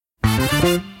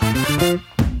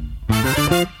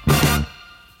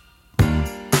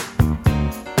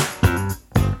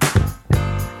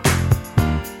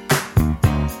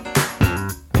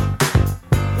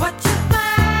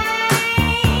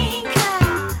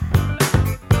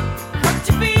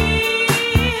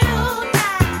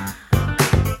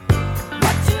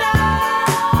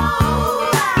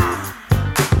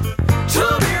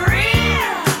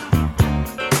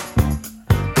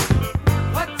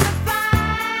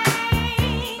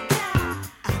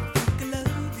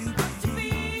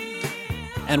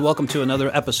And welcome to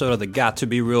another episode of the Got to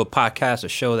Be Real podcast, a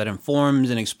show that informs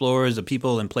and explores the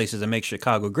people and places that make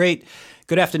Chicago great.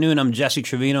 Good afternoon. I'm Jesse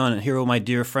Trevino, and here with my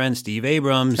dear friend Steve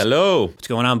Abrams. Hello. What's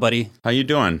going on, buddy? How you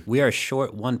doing? We are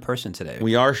short one person today.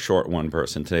 We are short one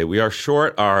person today. We are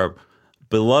short our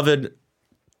beloved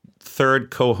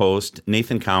third co-host,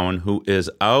 Nathan Cowan, who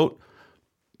is out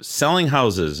selling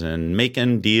houses and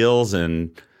making deals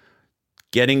and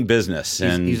getting business.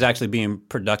 He's actually being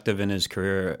productive in his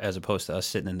career as opposed to us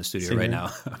sitting in the studio right now.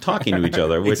 Talking to each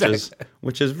other,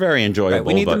 which is very enjoyable. Right,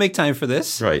 we need to make time for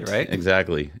this. Right,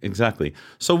 exactly.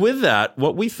 So with that,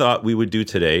 what we thought we would do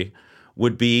today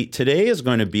would be, today is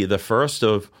going to be the first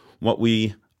of what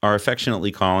we are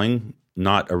affectionately calling,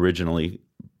 not originally,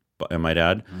 I might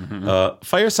add,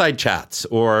 fireside chats,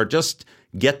 or just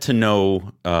get to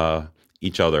know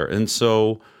each other. And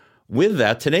so with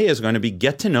that, today is going to be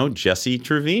Get to Know Jesse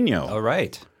Trevino. All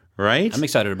right. Right? I'm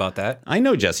excited about that. I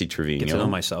know Jesse Trevino. Get to know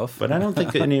myself. But I don't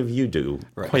think any of you do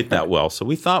quite that well. So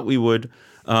we thought we would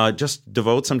just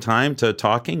devote some time to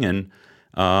talking. And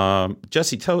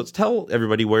Jesse, tell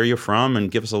everybody where you're from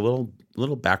and give us a little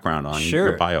background on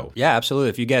your bio. Yeah, absolutely.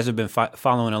 If you guys have been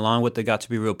following along with the Got to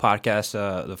Be Real podcast,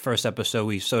 the first episode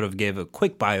we sort of gave a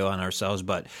quick bio on ourselves.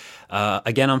 But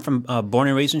again, I'm from born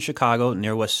and raised in Chicago,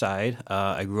 near West Side.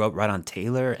 I grew up right on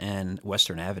Taylor and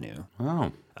Western Avenue.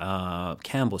 Wow.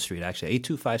 Campbell Street, actually,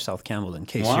 825 South Campbell, in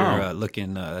case you're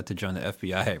looking to join the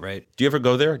FBI, right? Do you ever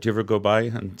go there? Do you ever go by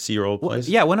and see your old place?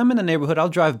 Yeah, when I'm in the neighborhood, I'll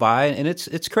drive by, and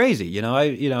it's crazy.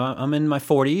 I'm in my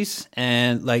 40s,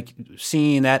 and like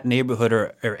seeing that neighborhood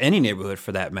or any neighborhood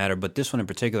for that matter, but this one in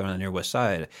particular on the near West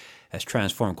Side has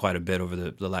transformed quite a bit over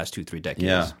the last 2-3 decades.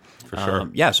 Yeah, for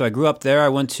sure. So I grew up there. I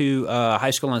went to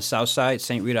high school on South Side,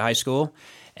 St. Rita High School.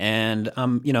 And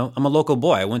I'm a local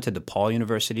boy. I went to DePaul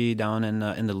University down in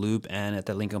the Loop and at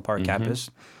the Lincoln Park campus.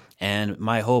 And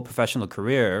my whole professional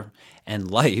career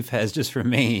and life has just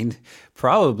remained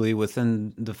probably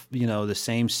within the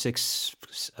same 6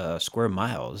 square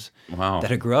miles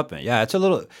that I grew up in. Yeah, it's a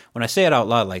little. When I say it out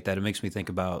loud like that, it makes me think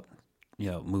about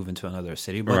moving to another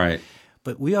city. But, right.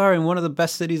 But we are in one of the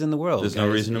best cities in the world. There's no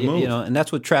reason to move. And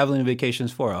that's what traveling and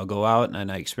vacation's for. I'll go out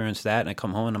and I experience that, and I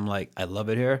come home and I'm like, I love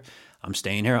it here. I'm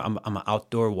staying here. I'm an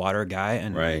outdoor water guy,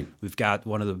 and we've got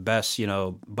one of the best,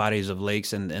 bodies of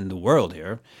lakes in the world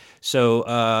here. So,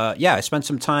 I spent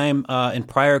some time in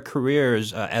prior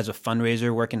careers as a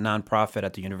fundraiser, working nonprofit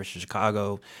at the University of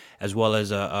Chicago, as well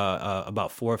as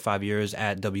about 4 or 5 years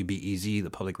at WBEZ, the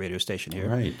public radio station here,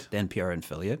 the NPR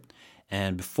affiliate.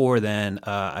 And before then,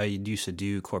 I used to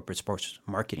do corporate sports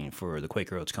marketing for the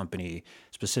Quaker Oats Company,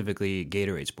 specifically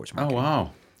Gatorade Sports Marketing. Oh, wow.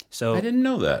 So I didn't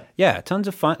know that. Yeah, tons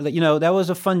of fun. That was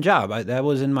a fun job. That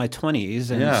was in my 20s,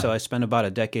 and so I spent about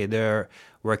a decade there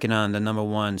working on the number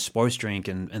one sports drink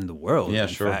in the world. Yeah, in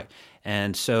fact.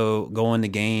 And so going to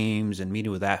games and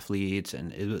meeting with athletes,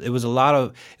 and it was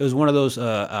one of those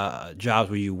jobs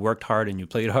where you worked hard and you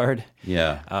played hard.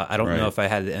 Yeah, I don't know if I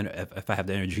have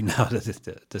the energy now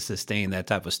to sustain that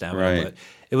type of stamina, but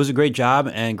it was a great job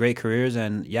and great careers,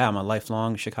 and I'm a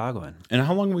lifelong Chicagoan. And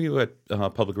how long were you at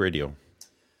public radio?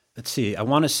 Let's see. I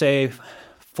want to say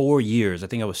 4 years. I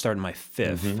think I was starting my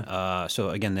 5th. So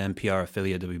again, the NPR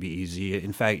affiliate, WBEZ.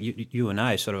 In fact, you and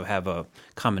I sort of have a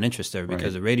common interest there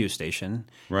because the radio station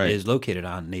is located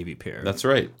on Navy Pier. That's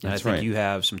right. And I think you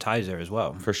have some ties there as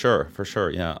well. For sure.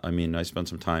 Yeah. I mean, I spent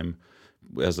some time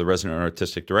as the resident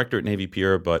artistic director at Navy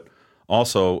Pier, but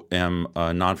also am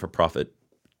a non-for-profit,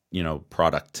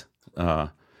 product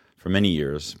for many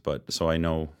years. But so I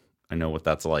know what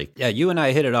that's like. Yeah, you and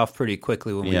I hit it off pretty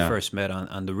quickly when we first met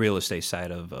on the real estate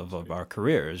side of our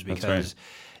careers, because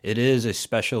it is a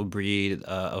special breed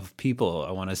of people,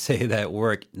 I want to say, that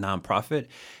work nonprofit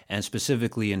and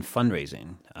specifically in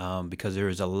fundraising, because there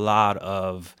is a lot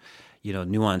of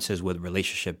nuances with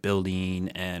relationship building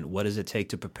and what does it take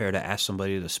to prepare to ask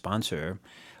somebody to sponsor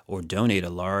or donate a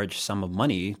large sum of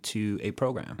money to a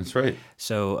program. That's right.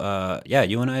 So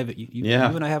you and I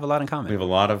have a lot in common. We have a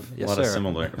lot of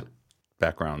similar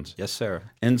backgrounds. Yes, sir.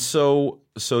 And so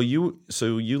you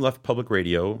left public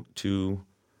radio to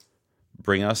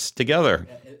bring us together.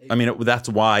 I mean, that's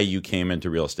why you came into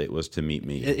real estate, was to meet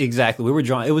me. Exactly. We were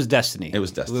drawn. It was destiny. It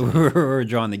was destiny. We were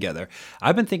drawn together.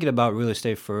 I've been thinking about real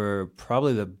estate for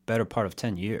probably the better part of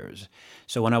 10 years.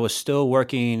 So when I was still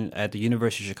working at the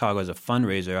University of Chicago as a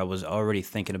fundraiser, I was already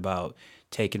thinking about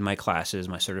taking my classes,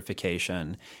 my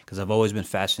certification, because I've always been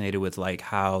fascinated with like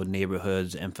how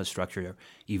neighborhoods, infrastructure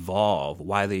evolve,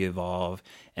 why they evolve,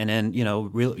 and then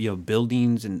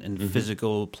buildings and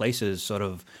physical places sort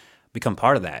of become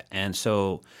part of that. And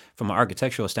so from an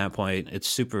architectural standpoint, it's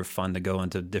super fun to go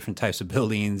into different types of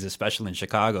buildings, especially in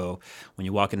Chicago, when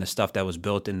you walk into stuff that was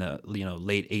built in the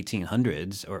late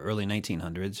 1800s or early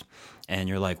 1900s, and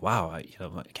you're like, wow, I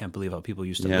can't believe how people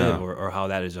used to live or how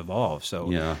that has evolved.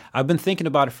 So I've been thinking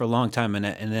about it for a long time, and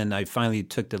then I finally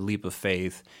took the leap of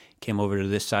faith, came over to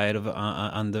this side of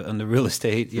on the real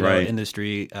estate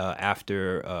industry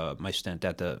after my stint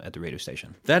at the radio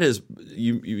station. That is,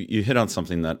 you hit on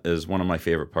something that is one of my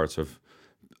favorite parts of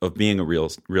being a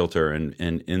realtor and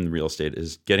in real estate,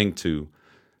 is getting to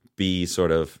be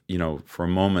sort of, for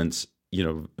moments,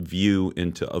 view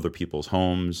into other people's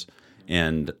homes,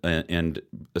 and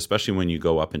especially when you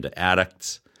go up into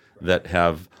attics that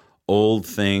have old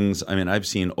things. I mean, I've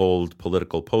seen old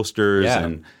political posters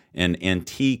and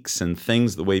antiques and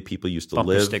things, the way people used to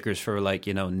bumper live. Stickers for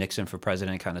Nixon for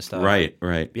president kind of stuff. Right.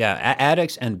 Yeah,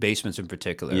 attics and basements in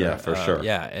particular. Yeah, for sure.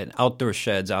 Yeah, and outdoor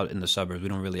sheds out in the suburbs. We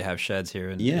don't really have sheds here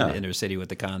in the inner city with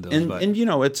the condos. And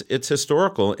it's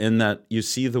historical in that you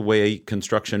see the way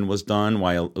construction was done,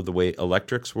 the way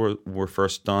electrics were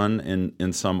first done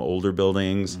in some older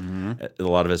buildings, a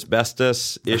lot of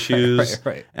asbestos issues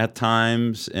at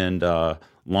times, and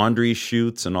laundry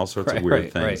chutes and all sorts of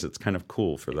weird things. It's kind of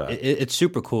cool for that. It's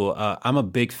super cool. I'm a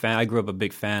big fan. I grew up a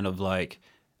big fan of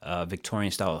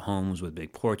Victorian style homes with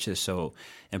big porches. So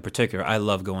in particular, I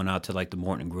love going out to the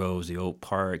Morton Groves, the Oak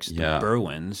Parks, the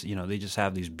Berwins. They just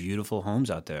have these beautiful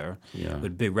homes out there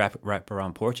with big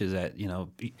wrap-around porches that,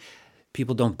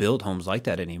 people don't build homes like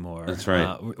that anymore. That's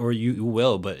right. Or you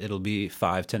will, but it'll be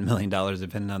 $5-10 million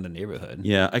depending on the neighborhood.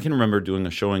 Yeah, I can remember doing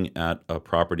a showing at a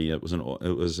property. It was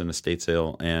an estate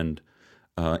sale, and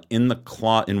in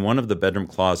one of the bedroom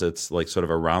closets, sort of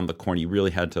around the corner, you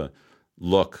really had to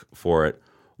look for it,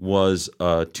 was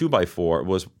a 2x4. It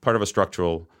was part of a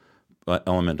structural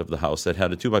element of the house that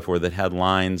had a 2x4 that had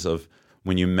lines of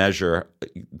when you measure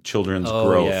children's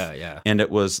growth. And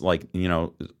it was like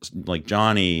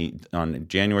Johnny on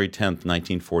January 10th,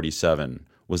 1947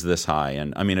 was this high.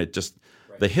 And I mean, it just,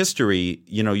 the history,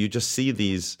 you just see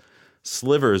these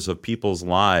slivers of people's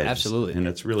lives. Absolutely. And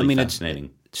it's really fascinating.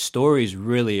 Stories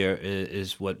really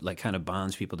is what kind of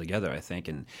bonds people together, I think.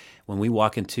 And when we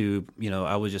walk into,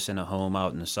 I was just in a home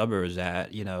out in the suburbs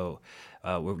that,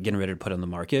 we're getting ready to put on the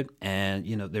market, and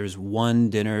there's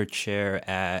one dinner chair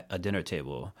at a dinner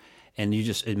table, and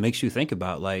it makes you think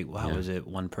about was it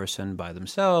one person by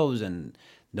themselves and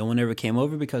no one ever came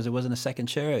over because there wasn't a second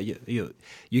chair? You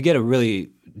get a really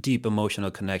deep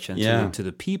emotional connection to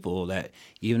the people that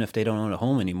even if they don't own a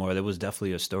home anymore, there was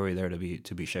definitely a story there to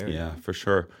be shared. Yeah, for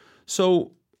sure.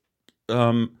 So,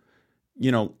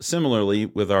 similarly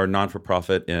with our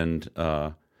non-for-profit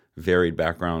and varied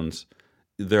backgrounds,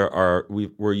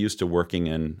 we're used to working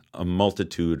in a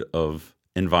multitude of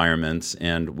environments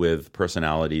and with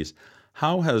personalities.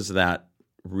 How has that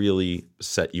really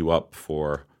set you up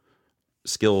for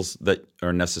skills that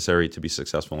are necessary to be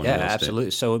successful in real estate? Yeah,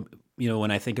 absolutely. So, when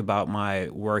I think about my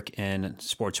work in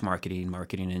sports marketing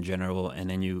in general, and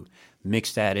then you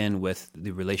mix that in with the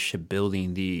relationship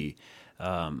building, the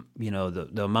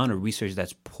amount of research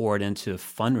that's poured into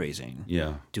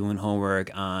fundraising, doing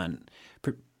homework on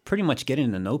pretty much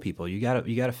getting to know people. You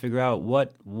gotta figure out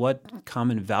what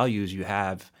common values you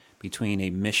have between a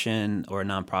mission or a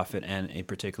nonprofit and a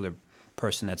particular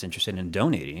person that's interested in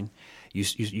donating.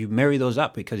 You marry those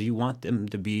up because you want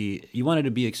it to be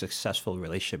a successful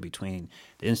relationship between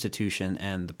the institution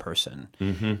and the person.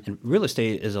 And real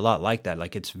estate is a lot like that.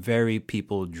 It's very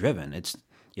people driven. It's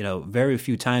very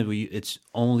few times where it's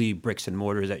only bricks and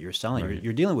mortars that you're selling.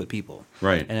 You're dealing with people.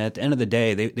 Right. And at the end of the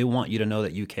day, they want you to know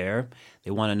that you care.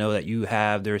 They want to know that you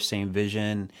have their same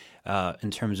vision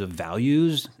in terms of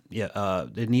values. There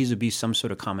needs to be some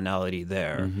sort of commonality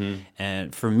there.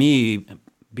 And for me,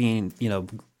 being,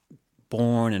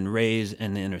 born and raised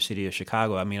in the inner city of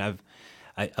Chicago, I mean,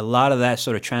 a lot of that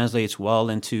sort of translates well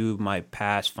into my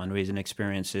past fundraising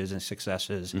experiences and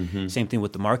successes. Same thing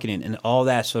with the marketing, and all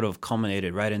that sort of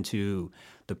culminated right into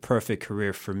the perfect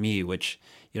career for me, which,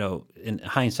 in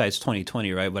hindsight's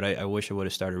 2020, right? But I wish I would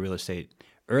have started real estate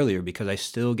earlier because I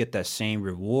still get that same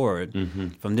reward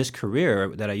from this career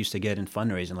that I used to get in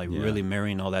fundraising, like really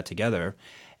marrying all that together.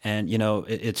 And,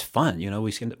 it's fun.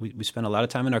 We spend a lot of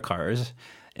time in our cars.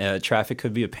 Traffic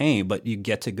could be a pain, but you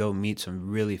get to go meet some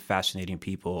really fascinating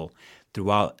people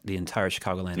throughout the entire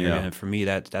Chicagoland area. And for me,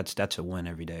 that's a win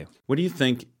every day. What do you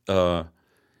think?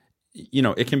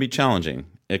 It can be challenging.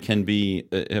 It can be.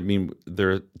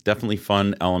 There are definitely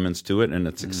fun elements to it, and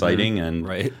it's exciting, and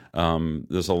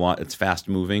there's a lot. It's fast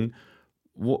moving.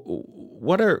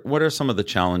 What are some of the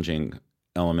challenging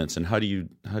elements, and how do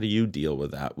you deal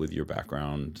with that with your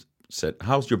background?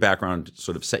 How's your background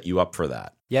sort of set you up for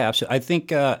that? Yeah, absolutely. I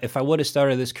think if I would have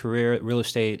started this career, real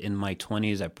estate, in my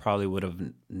 20s, I probably would have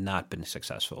not been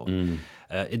successful.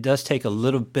 It does take a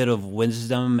little bit of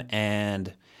wisdom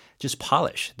and just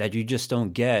polish that you just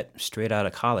don't get straight out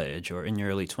of college or in your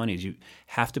early 20s. You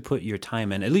have to put your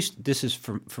time in. At least this is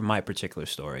from my particular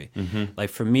story. Like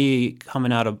for me,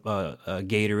 coming out of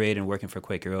Gatorade and working for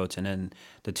Quaker Oats, and then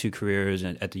the 2 careers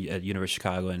at University of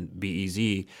Chicago and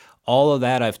BEZ, all of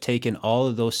that, I've taken all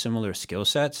of those similar skill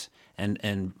sets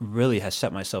and really has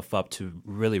set myself up to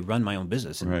really run my own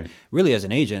business. And really, as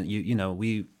an agent,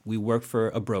 we work for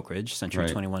a brokerage, Century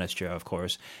 21 SGR, of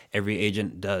course. Every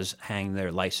agent does hang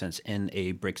their license in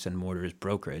a bricks and mortars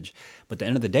brokerage. But at the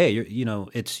end of the day,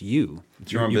 it's you.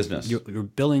 It's your own business. You're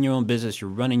building your own business. You're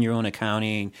running your own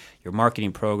accounting, your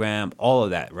marketing program, all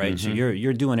of that, right? So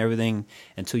you're doing everything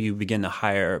until you begin to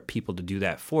hire people to do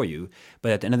that for you.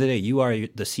 But at the end of the day, you are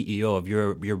the CEO of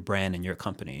your brand and your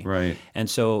company. Right. And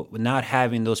so not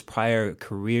having those prior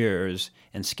careers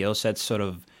and skill sets sort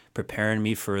of preparing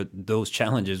me for those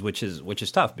challenges, which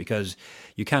is tough because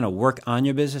you kind of work on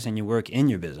your business and you work in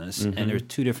your business, and there's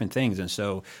 2 different things. And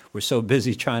so we're so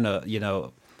busy trying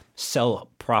to, sell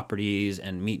properties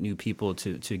and meet new people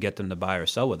to get them to buy or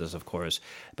sell with us, of course.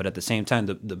 But at the same time,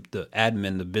 the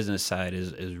admin, the business side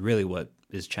is really what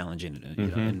is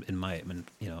challenging on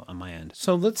my end.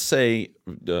 So let's say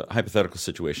the hypothetical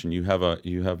situation: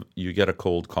 you get a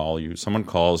cold call. Someone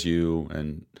calls you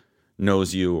and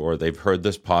knows you, or they've heard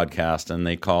this podcast and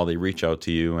they reach out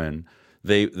to you, and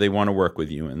they want to work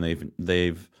with you, and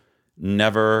they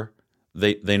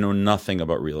know nothing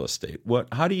about real estate.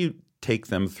 How do you take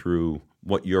them through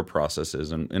what your process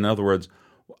is? And in other words,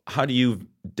 how do you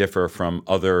differ from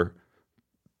other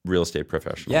real estate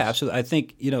professionals? Yeah, absolutely. I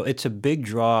think, it's a big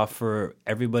draw for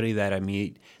everybody that I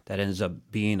meet that ends up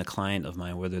being a client of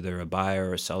mine, whether they're a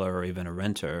buyer or a seller or even a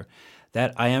renter,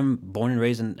 that I am born and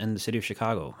raised in the city of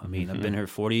Chicago. I mean, I've been here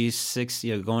 46,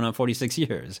 going on 46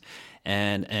 years.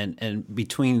 And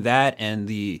between that and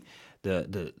the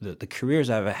careers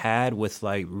I've had with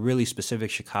like really specific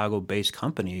Chicago-based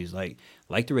companies, like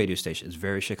the radio station, it's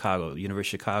very Chicago.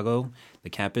 University of Chicago, the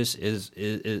campus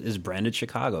is branded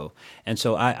Chicago, and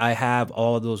so I have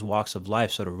all of those walks of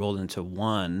life sort of rolled into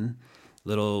one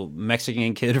little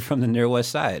Mexican kid from the near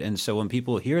West Side. And so when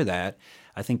people hear that,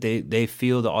 I think they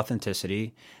feel the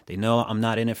authenticity. They know I'm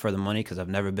not in it for the money because I've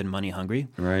never been money hungry.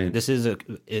 Right. This is an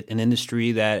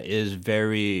industry that is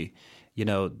very.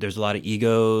 There's a lot of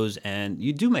egos, and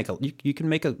you do you can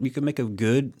make a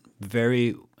good,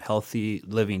 very healthy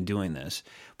living doing this.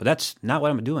 But that's not what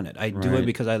I'm doing it. I do it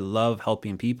because I love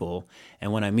helping people,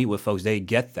 and when I meet with folks, they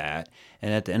get that.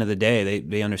 And at the end of the day,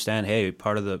 they understand. Hey,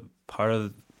 part of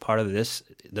this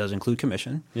does include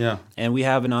commission. Yeah. And we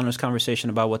have an honest conversation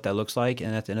about what that looks like,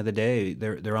 and at the end of the day,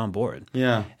 they're on board.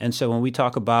 Yeah. And so when we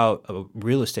talk about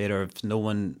real estate, or if no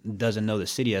one doesn't know the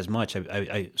city as much,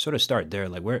 I sort of start there,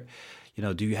 like where.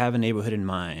 Do you have a neighborhood in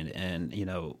mind, and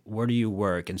where do you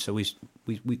work? And so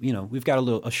we've got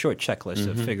a short checklist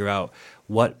to figure out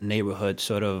what neighborhood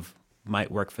sort of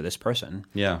might work for this person.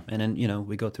 Yeah, and then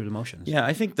we go through the motions. Yeah,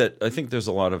 I think there's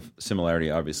a lot of similarity,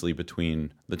 obviously,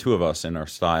 between the 2 of us and our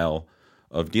style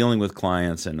of dealing with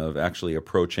clients and of actually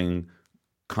approaching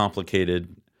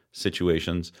complicated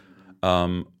situations.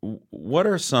 What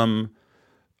are some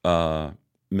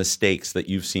mistakes that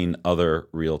you've seen other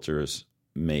realtors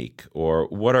make, or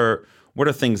what are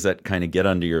things that kind of get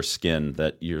under your skin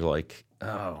that you're like,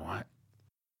 oh, what?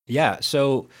 Yeah,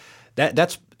 so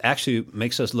that's actually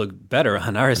makes us look better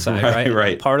on our side, right?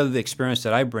 Right. Part of the experience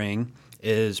that I bring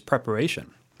is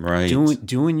preparation. Right.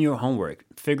 Doing your homework,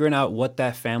 figuring out what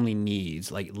that family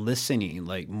needs, like listening,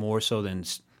 like more so than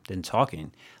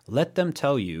talking. Let them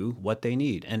tell you what they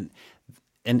need, and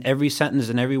in every sentence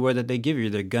and every word that they give you,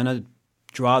 they're gonna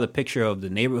draw the picture of the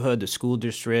neighborhood, the school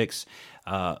districts,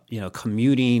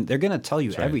 commuting. They're going to tell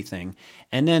you everything.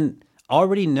 And then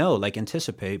already know, like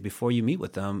anticipate before you meet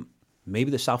with them,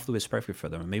 maybe the South Loop is perfect for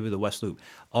them, or maybe the West Loop.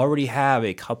 Already have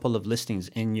a couple of listings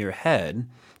in your head,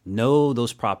 know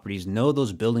those properties, know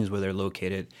those buildings where they're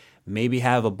located, maybe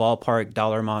have a ballpark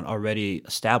dollar amount already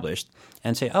established,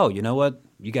 and say, oh, you know what?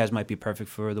 You guys might be perfect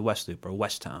for the West Loop or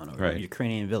West Town or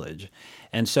Ukrainian Village.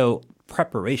 And so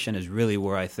preparation is really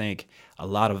where I think a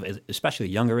lot of, especially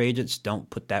younger agents, don't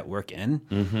put that work in.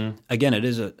 Mm-hmm. Again, it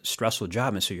is a stressful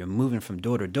job, and so you're moving from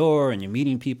door to door and you're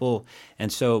meeting people.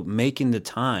 And so making the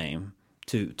time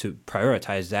to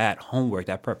prioritize that homework,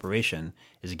 that preparation,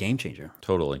 is a game changer.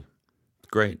 Totally.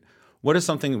 Great. What is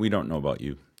something that we don't know about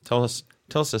you? Tell us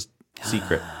a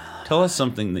secret. Tell us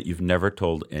something that you've never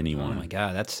told anyone. Oh my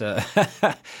God, that's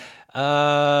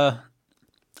I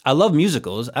love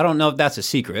musicals. I don't know if that's a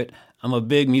secret. I'm a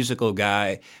big musical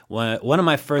guy. One of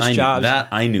my first jobs.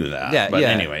 I knew that. Yeah, but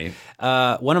anyway.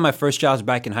 One of my first jobs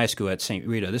back in high school at St.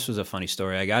 Rita, this was a funny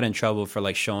story. I got in trouble for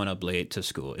like showing up late to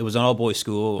school. It was an all-boys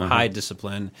school, high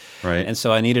discipline. Right. And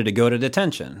so I needed to go to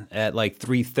detention at like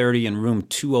 3:30 in room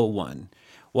 201.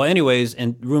 Well, anyways,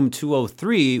 in room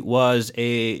 203 was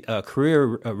a career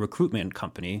recruitment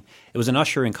company. It was an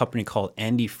ushering company called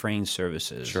Andy Frayne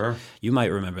Services. Sure. You might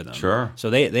remember them. Sure. So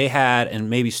they had, and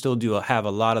maybe still do, have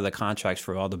a lot of the contracts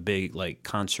for all the big like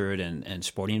concert and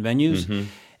sporting venues. Mm-hmm.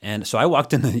 And so I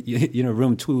walked in the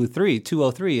room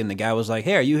 203, and the guy was like,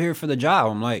 hey, are you here for the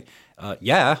job? I'm like,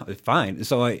 yeah, fine.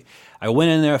 So I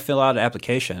went in there, filled out an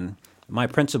application. My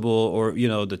principal or,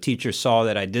 the teacher saw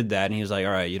that I did that, and he was like,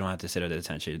 all right, you don't have to sit at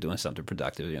detention. You're doing something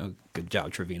productive. Good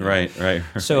job, Trevino. Right.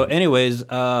 So anyways,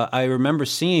 I remember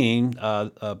seeing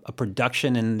a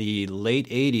production in the late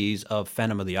 80s of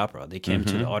Phantom of the Opera. They came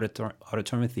to the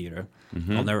Auditorium Theater.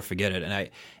 Mm-hmm. I'll never forget it. And I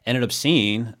ended up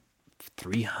seeing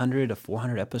 300 to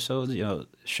 400 episodes,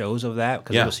 shows of that,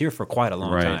 because it was here for quite a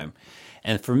long time.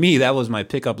 And for me, that was my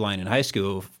pickup line in high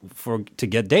school to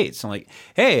get dates. I'm like,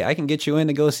 hey, I can get you in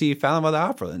to go see Phantom of the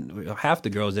Opera. And half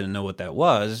the girls didn't know what that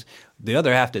was. The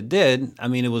other half that did, I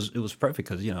mean, it was perfect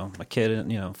because, my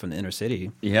kid, from the inner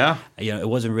city. Yeah. It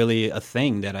wasn't really a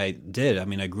thing that I did. I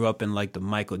mean, I grew up in like the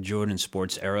Michael Jordan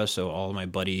sports era, so all of my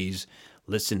buddies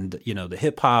listened, the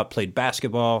hip hop, played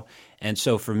basketball. And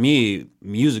so for me,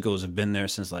 musicals have been there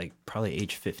since like probably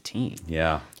age 15.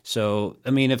 Yeah. So, I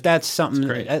mean, if that's something,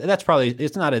 that's probably,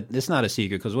 it's not a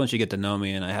secret, because once you get to know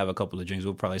me and I have a couple of drinks,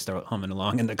 we'll probably start humming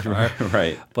along in the car.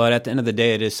 Right. But at the end of the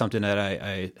day, it is something that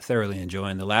I thoroughly enjoy.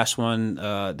 And the last one,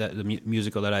 the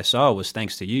musical that I saw was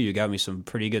thanks to you. You got me some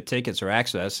pretty good tickets or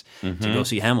access to go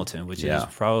see Hamilton, which is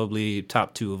probably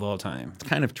top 2 of all time. It's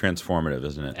kind of transformative,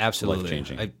 isn't it? Absolutely.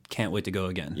 Life-changing. I can't wait to go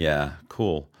again. Yeah,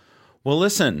 cool. Well,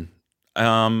 listen,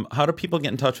 how do people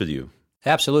get in touch with you?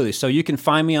 Absolutely. So you can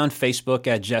find me on Facebook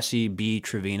at Jesse B.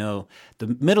 Trevino.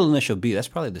 The middle initial B, that's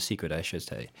probably the secret, I should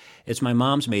say. It's my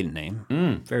mom's maiden name.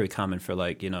 Very common for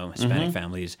Hispanic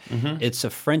families. Mm-hmm. It's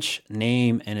a French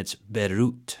name, and it's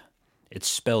Berrout. It's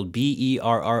spelled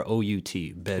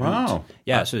Berrout. Berrout. Wow.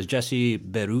 Yeah, so it's Jesse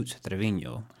Berrout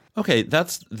Trevino. Okay,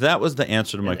 that was the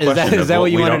answer to my question. Is that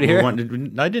what you wanted to hear? I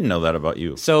didn't know that about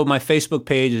you. So my Facebook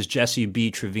page is Jesse B.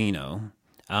 Trevino.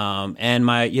 And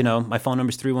my phone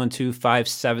number is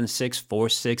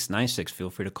 312-576-4696. Feel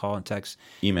free to call and text.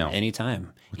 Email.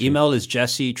 Anytime. Email is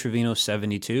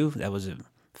jessetrevino72. That was a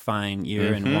fine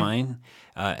year in wine,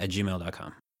 at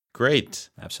gmail.com. Great.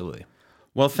 Absolutely.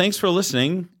 Well, thanks for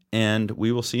listening, and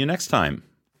we will see you next time.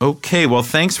 Okay, well,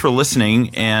 thanks for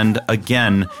listening. And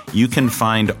again, you can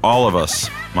find all of us,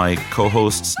 my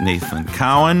co-hosts Nathan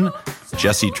Cowan,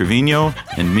 Jesse Trevino,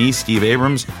 and me, Steve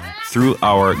Abrams, through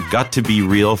our Got to Be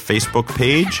Real Facebook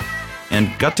page. And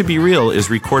Got to Be Real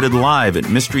is recorded live at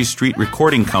Mystery Street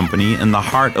Recording Company in the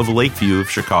heart of Lakeview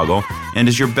of Chicago, and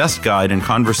is your best guide and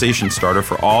conversation starter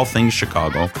for all things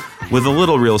Chicago, with a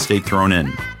little real estate thrown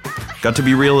in. Got to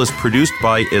Be Real is produced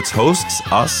by its hosts,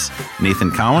 us, Nathan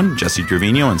Cowan, Jesse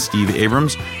Trevino, and Steve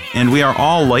Abrams, and we are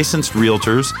all licensed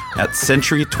realtors at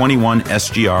Century 21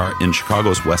 SGR in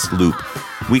Chicago's West Loop.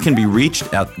 We can be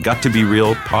reached at Got to Be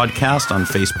Real Podcast on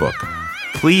Facebook.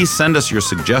 Please send us your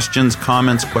suggestions,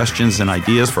 comments, questions, and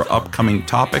ideas for upcoming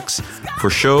topics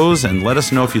for shows, and let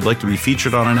us know if you'd like to be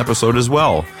featured on an episode as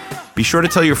well. Be sure to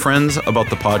tell your friends about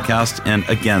the podcast, and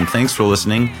again, thanks for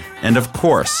listening. And of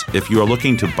course, if you are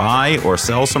looking to buy or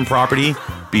sell some property,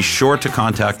 be sure to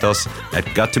contact us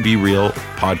at Got to Be Real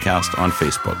Podcast on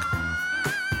Facebook.